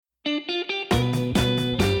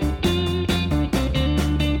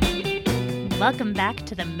Welcome back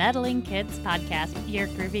to the Meddling Kids Podcast, your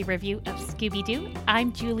groovy review of Scooby-Doo.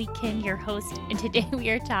 I'm Julie Kin, your host, and today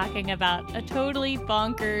we are talking about a totally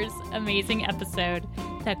bonkers, amazing episode,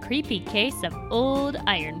 The Creepy Case of Old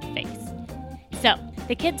Iron Face. So,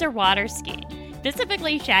 the kids are water skiing.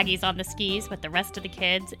 Specifically, Shaggy's on the skis with the rest of the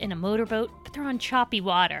kids in a motorboat, but they're on choppy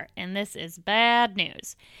water, and this is bad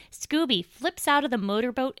news. Scooby flips out of the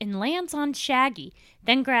motorboat and lands on Shaggy,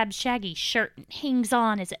 then grabs Shaggy's shirt and hangs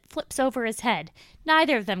on as it flips over his head.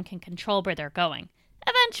 Neither of them can control where they're going.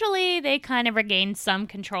 Eventually, they kind of regain some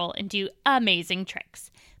control and do amazing tricks.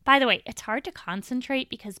 By the way, it's hard to concentrate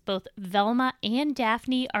because both Velma and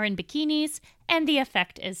Daphne are in bikinis, and the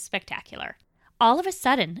effect is spectacular. All of a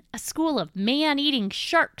sudden, a school of man-eating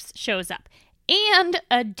sharks shows up, and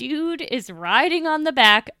a dude is riding on the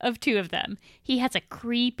back of two of them. He has a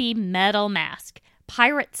creepy metal mask,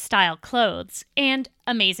 pirate-style clothes, and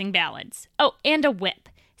amazing balance. Oh, and a whip.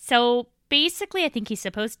 So basically, I think he's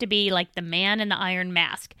supposed to be like the man in the iron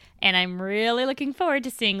mask, and I'm really looking forward to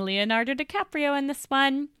seeing Leonardo DiCaprio in this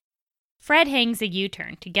one. Fred hangs a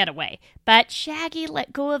U-turn to get away, but Shaggy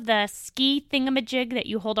let go of the ski thingamajig that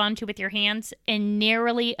you hold onto with your hands and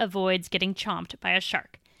narrowly avoids getting chomped by a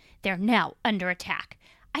shark. They're now under attack.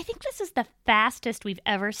 I think this is the fastest we've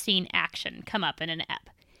ever seen action come up in an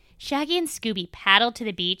ep. Shaggy and Scooby paddle to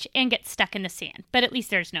the beach and get stuck in the sand, but at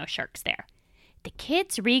least there's no sharks there. The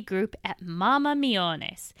kids regroup at Mama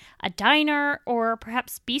Mione's, a diner or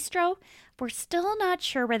perhaps bistro. We're still not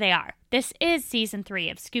sure where they are. This is season 3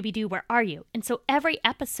 of Scooby-Doo, Where Are You? And so every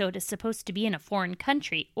episode is supposed to be in a foreign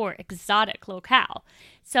country or exotic locale.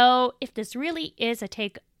 So if this really is a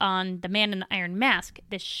take on the Man in the Iron Mask,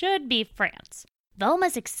 this should be France.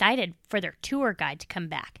 Velma's excited for their tour guide to come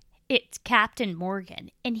back. It's Captain Morgan,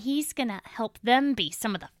 and he's gonna help them be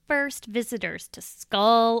some of the first visitors to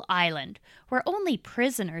Skull Island, where only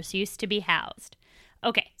prisoners used to be housed.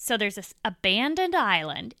 Okay, so there's this abandoned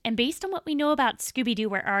island, and based on what we know about Scooby-Doo,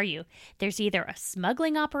 Where Are You? There's either a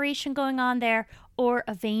smuggling operation going on there or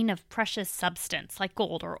a vein of precious substance like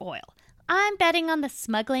gold or oil. I'm betting on the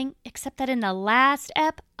smuggling, except that in the last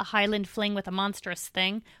ep, a Highland fling with a monstrous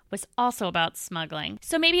thing was also about smuggling.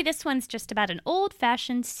 So maybe this one's just about an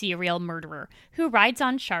old-fashioned serial murderer who rides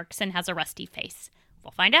on sharks and has a rusty face.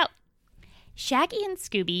 We'll find out. Shaggy and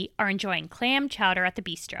Scooby are enjoying clam chowder at the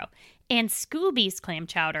bistro, and Scooby's clam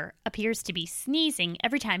chowder appears to be sneezing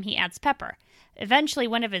every time he adds pepper. Eventually,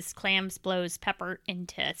 one of his clams blows pepper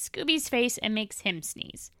into Scooby's face and makes him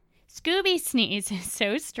sneeze. Scooby's sneeze is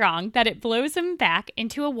so strong that it blows him back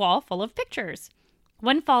into a wall full of pictures.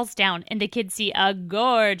 One falls down, and the kids see a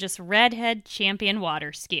gorgeous redhead champion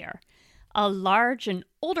water skier. A large and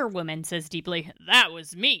older woman says deeply, "That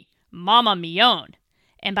was me, Mama Mione."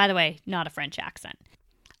 And by the way, not a French accent.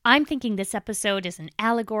 I'm thinking this episode is an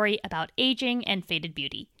allegory about aging and faded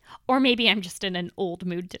beauty. Or maybe I'm just in an old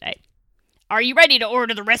mood today. "Are you ready to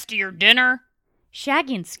order the rest of your dinner?"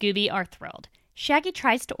 Shaggy and Scooby are thrilled. Shaggy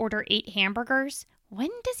tries to order 8 hamburgers. When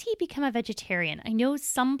does he become a vegetarian? I know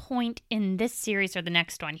some point in this series or the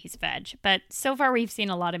next one he's veg, but so far we've seen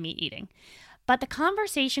a lot of meat eating. But the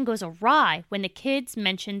conversation goes awry when the kids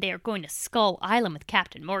mention they are going to Skull Island with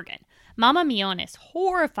Captain Morgan. Mama Mione is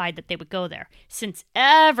horrified that they would go there, since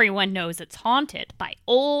everyone knows it's haunted by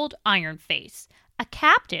Old Iron Face, a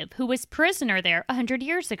captive who was prisoner there 100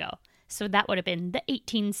 years ago. So that would have been the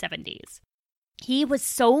 1870s. He was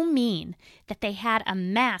so mean that they had a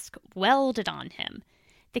mask welded on him.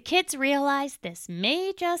 The kids realize this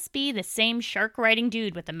may just be the same shark-riding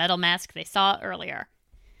dude with the metal mask they saw earlier.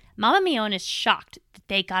 Mama Mione is shocked that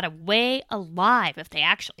they got away alive if they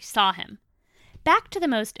actually saw him. Back to the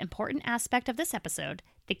most important aspect of this episode,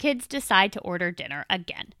 the kids decide to order dinner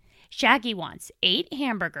again. Shaggy wants 8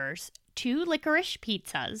 hamburgers, 2 licorice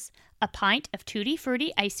pizzas, a pint of Tutti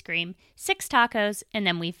Frutti ice cream, 6 tacos, and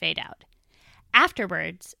then we fade out.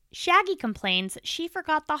 Afterwards, Shaggy complains that she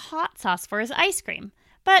forgot the hot sauce for his ice cream,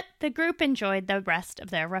 but the group enjoyed the rest of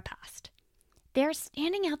their repast. They're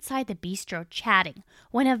standing outside the bistro chatting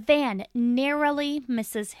when a van narrowly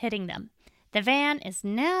misses hitting them. The van is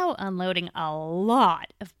now unloading a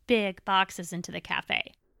lot of big boxes into the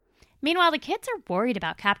cafe. Meanwhile, the kids are worried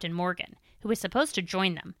about Captain Morgan, who is supposed to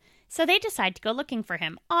join them, so they decide to go looking for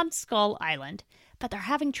him on Skull Island, but they're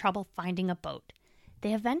having trouble finding a boat.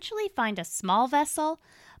 They eventually find a small vessel,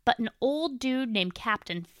 but an old dude named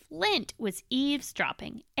Captain Flint was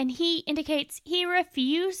eavesdropping, and he indicates he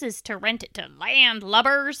refuses to rent it to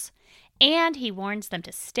landlubbers, and he warns them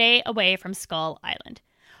to stay away from Skull Island.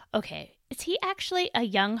 Okay, is he actually a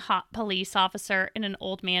young hot police officer in an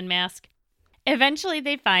old man mask? Eventually,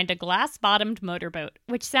 they find a glass-bottomed motorboat,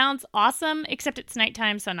 which sounds awesome, except it's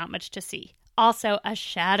nighttime, so not much to see. Also, a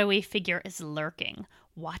shadowy figure is lurking,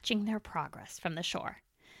 watching their progress from the shore.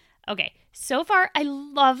 Okay, so far I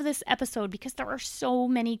love this episode because there are so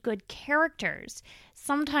many good characters.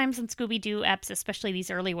 Sometimes in Scooby-Doo eps, especially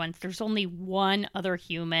these early ones, there's only one other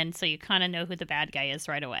human, so you kind of know who the bad guy is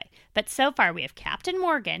right away. But so far we have Captain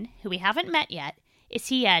Morgan, who we haven't met yet. Is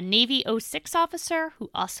he a Navy 06 officer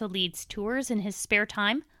who also leads tours in his spare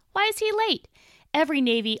time? Why is he late? Every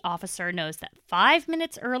Navy officer knows that 5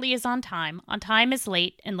 minutes early is on time is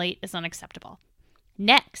late, and late is unacceptable.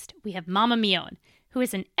 Next, we have Mama Mion, who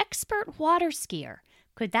is an expert water skier.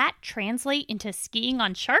 Could that translate into skiing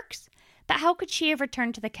on sharks? But how could she have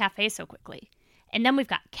returned to the cafe so quickly? And then we've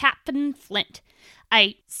got Captain Flint.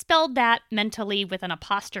 I spelled that mentally with an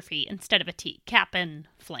apostrophe instead of a T. Captain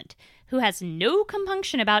Flint, who has no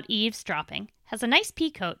compunction about eavesdropping, has a nice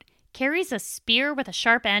pea coat, carries a spear with a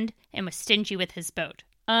sharp end, and was stingy with his boat.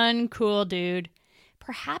 Uncool dude.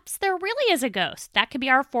 Perhaps there really is a ghost. That could be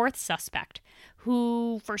our fourth suspect,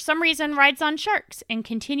 who for some reason rides on sharks and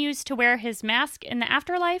continues to wear his mask in the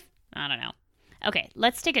afterlife? I don't know. Okay,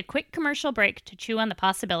 let's take a quick commercial break to chew on the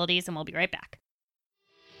possibilities, and we'll be right back.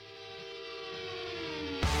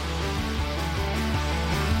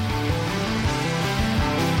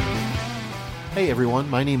 Hey everyone,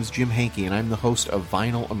 my name is Jim Hankey and I'm the host of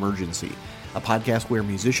Vinyl Emergency, a podcast where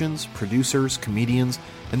musicians, producers, comedians,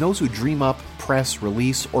 and those who dream up, press,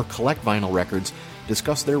 release, or collect vinyl records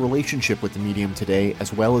discuss their relationship with the medium today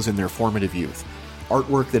as well as in their formative youth.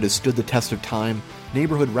 Artwork that has stood the test of time,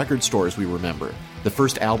 neighborhood record stores we remember, the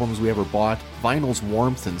first albums we ever bought, vinyl's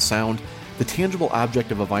warmth and sound. The tangible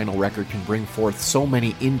object of a vinyl record can bring forth so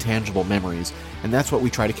many intangible memories, and that's what we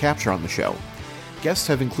try to capture on the show. Guests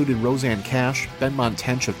have included Roseanne Cash, Benmont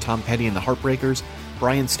Tench of Tom Petty and the Heartbreakers,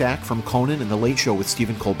 Brian Stack from Conan and The Late Show with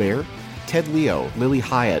Stephen Colbert, Ted Leo, Lily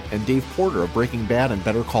Hyatt, and Dave Porter of Breaking Bad and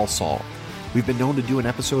Better Call Saul. We've been known to do an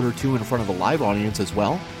episode or two in front of a live audience as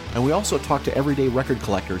well, and we also talk to everyday record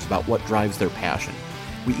collectors about what drives their passion.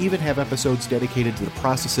 We even have episodes dedicated to the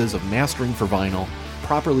processes of mastering for vinyl,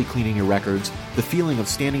 properly cleaning your records, the feeling of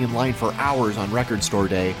standing in line for hours on record store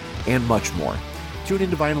day, and much more. Tune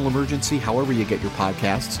into Vinyl Emergency however you get your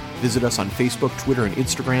podcasts. Visit us on Facebook, Twitter, and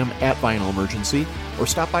Instagram at Vinyl Emergency, or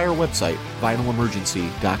stop by our website,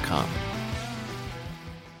 vinylemergency.com.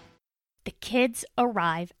 The kids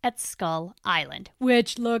arrive at Skull Island,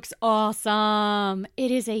 which looks awesome.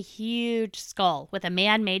 It is a huge skull with a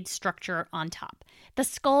man-made structure on top. The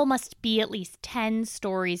skull must be at least 10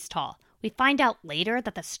 stories tall. We find out later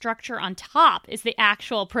that the structure on top is the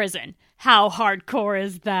actual prison. How hardcore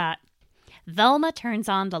is that? Velma turns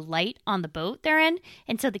on the light on the boat they're in,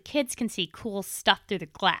 and so the kids can see cool stuff through the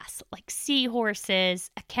glass, like seahorses,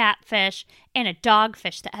 a catfish, and a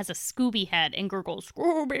dogfish that has a Scooby head and gurgles,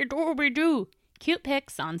 Scooby-Dooby-Doo. Cute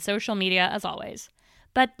pics on social media as always.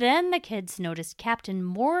 But then the kids notice Captain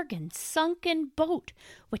Morgan's sunken boat,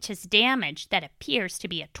 which has damage that appears to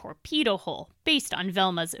be a torpedo hole based on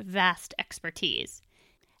Velma's vast expertise.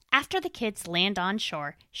 After the kids land on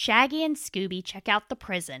shore, Shaggy and Scooby check out the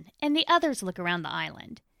prison, and the others look around the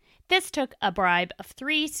island. This took a bribe of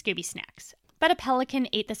 3 Scooby snacks, but a pelican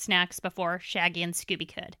ate the snacks before Shaggy and Scooby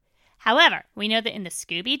could. However, we know that in the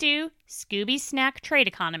Scooby-Doo, Scooby snack trade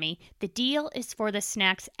economy, the deal is for the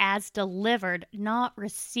snacks as delivered, not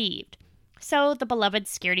received. So the beloved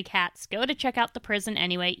scaredy cats go to check out the prison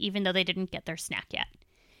anyway, even though they didn't get their snack yet.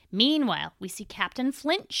 Meanwhile, we see Captain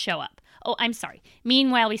Flint show up.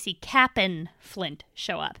 Meanwhile, we see Cap'n Flint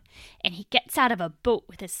show up. And he gets out of a boat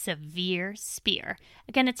with a severe spear.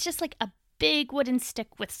 Again, it's just like a big wooden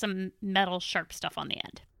stick with some metal sharp stuff on the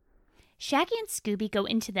end. Shaggy and Scooby go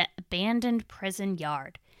into the abandoned prison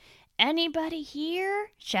yard. "Anybody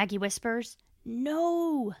here?" Shaggy whispers.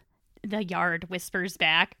 "No," the yard whispers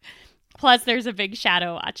back. Plus, there's a big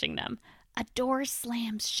shadow watching them. A door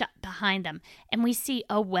slams shut behind them, and we see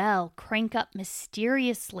a well crank up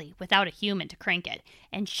mysteriously without a human to crank it,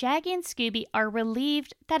 and Shaggy and Scooby are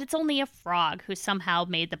relieved that it's only a frog who somehow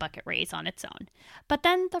made the bucket raise on its own. But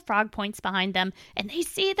then the frog points behind them, and they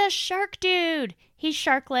see the shark dude! He's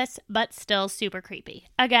sharkless, but still super creepy.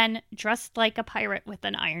 Again, dressed like a pirate with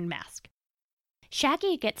an iron mask.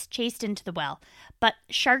 Shaggy gets chased into the well, but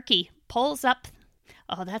Sharky pulls up...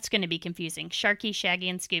 Oh, that's going to be confusing. Sharky, Shaggy,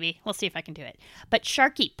 and Scooby. We'll see if I can do it. But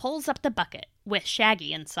Sharky pulls up the bucket with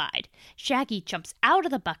Shaggy inside. Shaggy jumps out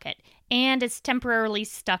of the bucket and is temporarily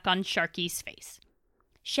stuck on Sharky's face.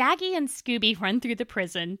 Shaggy and Scooby run through the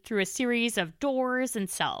prison through a series of doors and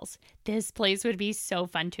cells. This place would be so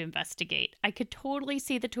fun to investigate. I could totally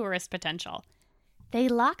see the tourist potential. They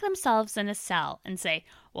lock themselves in a cell and say,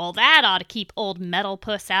 "Well, that ought to keep old Metal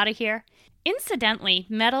Puss out of here." Incidentally,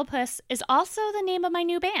 Metal Puss is also the name of my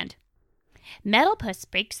new band. Metal Puss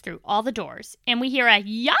breaks through all the doors, and we hear a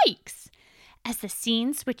yikes as the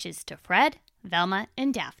scene switches to Fred, Velma,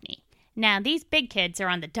 and Daphne. Now, these big kids are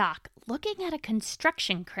on the dock looking at a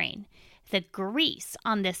construction crane. The grease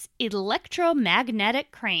on this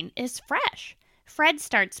electromagnetic crane is fresh. Fred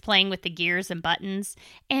starts playing with the gears and buttons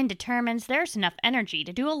and determines there's enough energy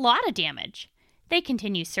to do a lot of damage. They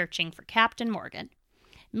continue searching for Captain Morgan.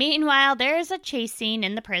 Meanwhile, there's a chase scene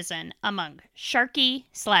in the prison among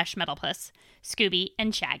Sharky/Metal Puss, Scooby,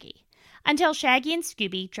 and Shaggy, until Shaggy and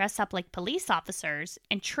Scooby dress up like police officers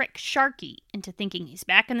and trick Sharky into thinking he's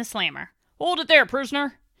back in the slammer. "Hold it there,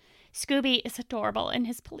 prisoner!" Scooby is adorable in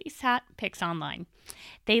his police hat, pics online.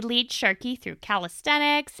 They lead Sharky through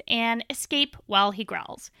calisthenics and escape while he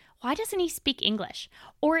growls. Why doesn't he speak English?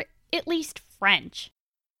 Or at least French?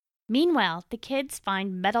 Meanwhile, the kids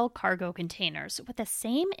find metal cargo containers with the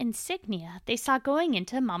same insignia they saw going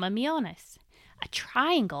into Mama Miones. A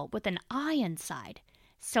triangle with an eye inside.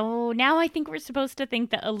 So now I think we're supposed to think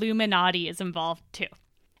the Illuminati is involved too.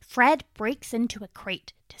 Fred breaks into a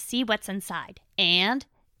crate to see what's inside, and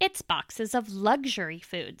it's boxes of luxury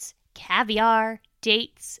foods, caviar,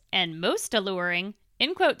 dates, and most alluring,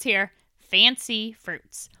 in quotes here, fancy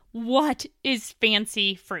fruits. What is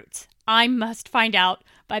fancy fruits? I must find out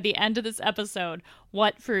by the end of this episode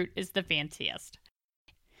what fruit is the fanciest.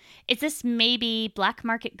 Is this maybe black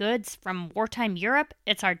market goods from wartime Europe?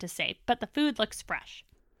 It's hard to say, but the food looks fresh.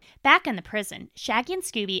 Back in the prison, Shaggy and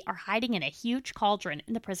Scooby are hiding in a huge cauldron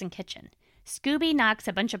in the prison kitchen. Scooby knocks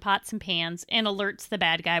a bunch of pots and pans and alerts the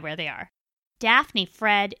bad guy where they are. Daphne,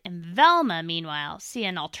 Fred, and Velma, meanwhile, see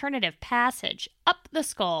an alternative passage up the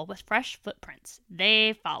skull with fresh footprints.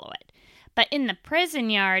 They follow it. But in the prison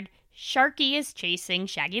yard, Sharky is chasing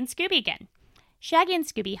Shaggy and Scooby again. Shaggy and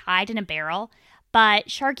Scooby hide in a barrel, but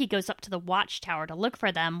Sharky goes up to the watchtower to look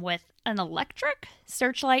for them with an electric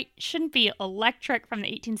searchlight. Shouldn't be electric from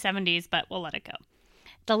the 1870s, but we'll let it go.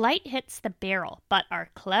 The light hits the barrel, but our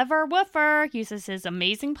clever woofer uses his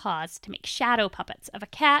amazing paws to make shadow puppets of a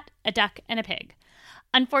cat, a duck, and a pig.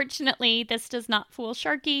 Unfortunately, this does not fool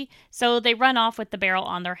Sharky, so they run off with the barrel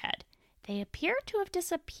on their head. They appear to have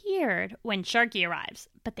disappeared when Sharky arrives,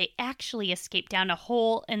 but they actually escape down a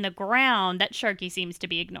hole in the ground that Sharky seems to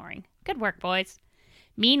be ignoring. Good work, boys.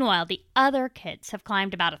 Meanwhile, the other kids have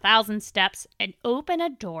climbed about 1,000 steps and open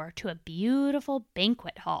a door to a beautiful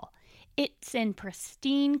banquet hall. It's in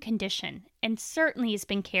pristine condition and certainly has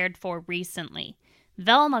been cared for recently.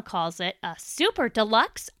 Velma calls it a super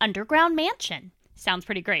deluxe underground mansion. Sounds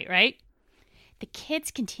pretty great, right? The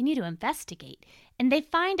kids continue to investigate, and they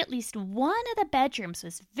find at least one of the bedrooms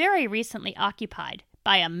was very recently occupied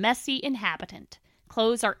by a messy inhabitant.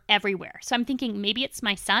 Clothes are everywhere, so I'm thinking maybe it's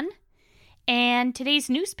my son? And today's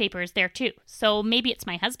newspaper is there too, so maybe it's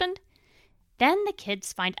my husband? Then the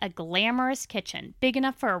kids find a glamorous kitchen, big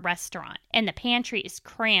enough for a restaurant, and the pantry is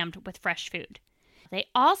crammed with fresh food. They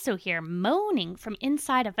also hear moaning from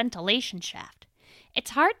inside a ventilation shaft.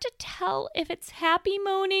 It's hard to tell if it's happy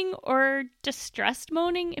moaning or distressed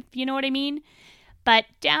moaning, if you know what I mean. But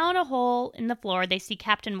down a hole in the floor, they see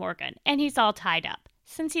Captain Morgan, and he's all tied up.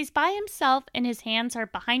 Since he's by himself and his hands are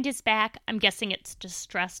behind his back, I'm guessing it's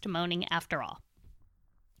distressed moaning after all.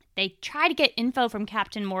 They try to get info from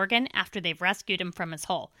Captain Morgan after they've rescued him from his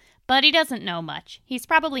hole, but he doesn't know much. He's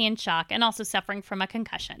probably in shock and also suffering from a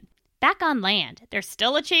concussion. Back on land, there's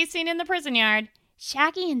still a chase scene in the prison yard.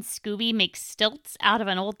 Shaggy and Scooby make stilts out of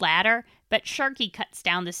an old ladder, but Sharky cuts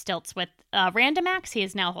down the stilts with a random axe he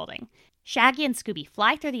is now holding. Shaggy and Scooby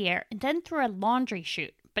fly through the air and then through a laundry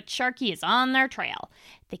chute, but Sharky is on their trail.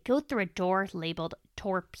 They go through a door labeled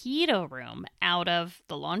Torpedo Room out of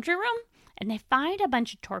the laundry room, and they find a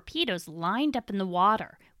bunch of torpedoes lined up in the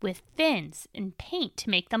water with fins and paint to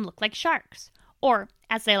make them look like sharks. Or,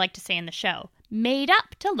 as they like to say in the show, made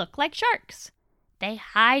up to look like sharks. They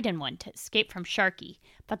hide in one to escape from Sharky,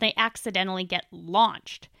 but they accidentally get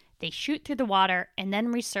launched. They shoot through the water and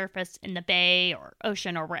then resurface in the bay or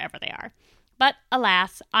ocean or wherever they are. But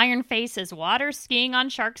alas, Iron Face is water skiing on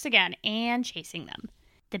sharks again and chasing them.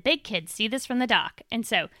 The big kids see this from the dock, and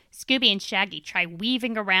so Scooby and Shaggy try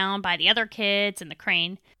weaving around by the other kids and the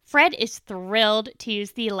crane. Fred is thrilled to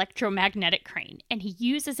use the electromagnetic crane, and he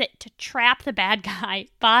uses it to trap the bad guy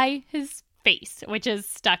by his face, which is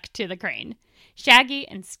stuck to the crane. Shaggy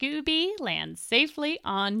and Scooby land safely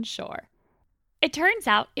on shore. It turns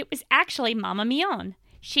out it was actually Mama Mion.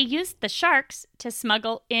 She used the sharks to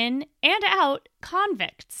smuggle in and out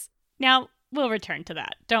convicts. Now, we'll return to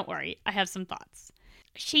that. Don't worry, I have some thoughts.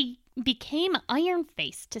 She became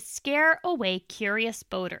iron-faced to scare away curious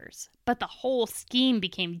boaters, but the whole scheme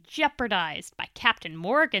became jeopardized by Captain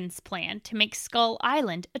Morgan's plan to make Skull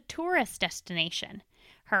Island a tourist destination.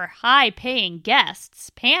 Her high-paying guests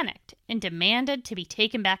panicked and demanded to be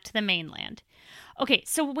taken back to the mainland. Okay,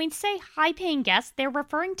 so when we say high-paying guests, they're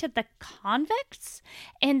referring to the convicts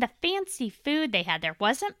and the fancy food they had. There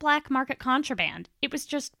wasn't black market contraband. It was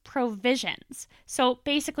just provisions. So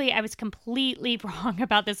basically, I was completely wrong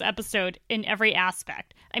about this episode in every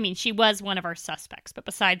aspect. I mean, she was one of our suspects, but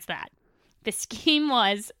besides that, the scheme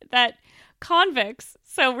was that convicts,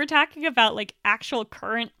 so we're talking about like actual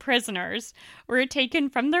current prisoners, were taken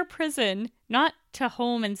from their prison, not to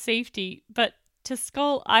home and safety, but to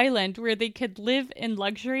Skull Island, where they could live in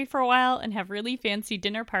luxury for a while and have really fancy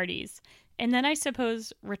dinner parties. And then I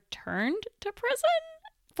suppose returned to prison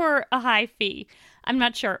for a high fee. I'm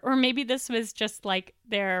not sure. Or maybe this was just like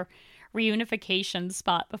their reunification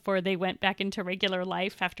spot before they went back into regular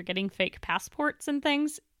life after getting fake passports and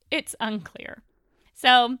things. It's unclear.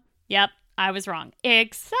 So, yep, I was wrong.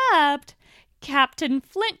 Except Captain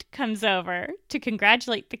Flint comes over to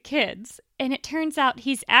congratulate the kids, and it turns out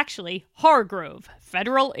he's actually Hargrove,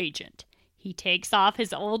 federal agent. He takes off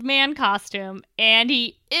his old man costume, and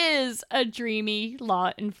he is a dreamy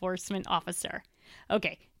law enforcement officer.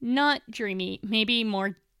 Okay, not dreamy, maybe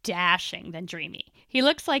more dashing than dreamy. He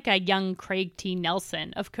looks like a young Craig T.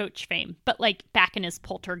 Nelson of Coach fame, but like back in his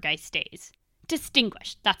poltergeist days.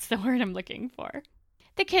 Distinguished, that's the word I'm looking for.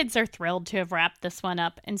 The kids are thrilled to have wrapped this one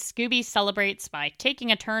up, and Scooby celebrates by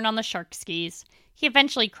taking a turn on the shark skis. He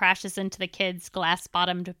eventually crashes into the kids'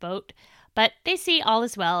 glass-bottomed boat, but they see all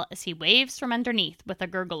is well as he waves from underneath with a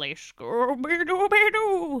gurgly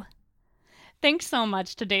Scooby-Doo. Thanks so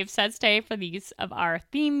much to Dave Sestay for these of our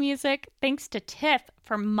theme music. Thanks to Tiff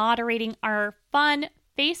for moderating our fun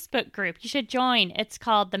Facebook group. You should join. It's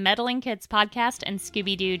called the Meddling Kids Podcast and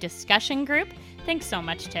Scooby-Doo Discussion Group. Thanks so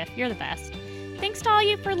much, Tiff. You're the best. Thanks to all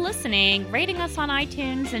you for listening, rating us on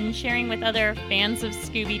iTunes, and sharing with other fans of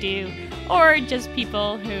Scooby-Doo, or just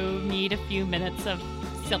people who need a few minutes of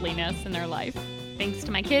silliness in their life. Thanks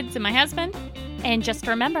to my kids and my husband. And just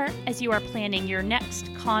remember, as you are planning your next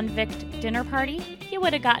convict dinner party, you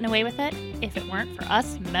would have gotten away with it if it weren't for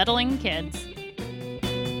us meddling kids.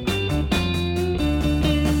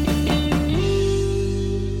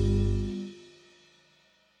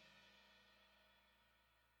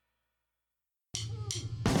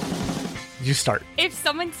 You start. If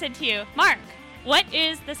someone said to you, Mark, what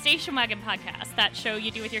is the Station Wagon podcast, that show you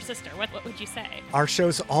do with your sister? What would you say? Our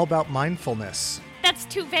show's all about mindfulness. That's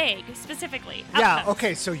too vague, specifically. Yeah,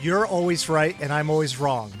 okay, so you're always right and I'm always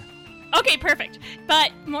wrong. Okay, perfect.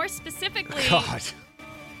 But more specifically... God.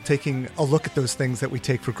 Taking a look at those things that we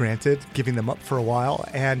take for granted, giving them up for a while,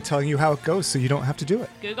 and telling you how it goes so you don't have to do it.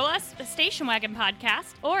 Google us, the Station Wagon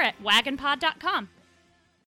podcast, or at wagonpod.com.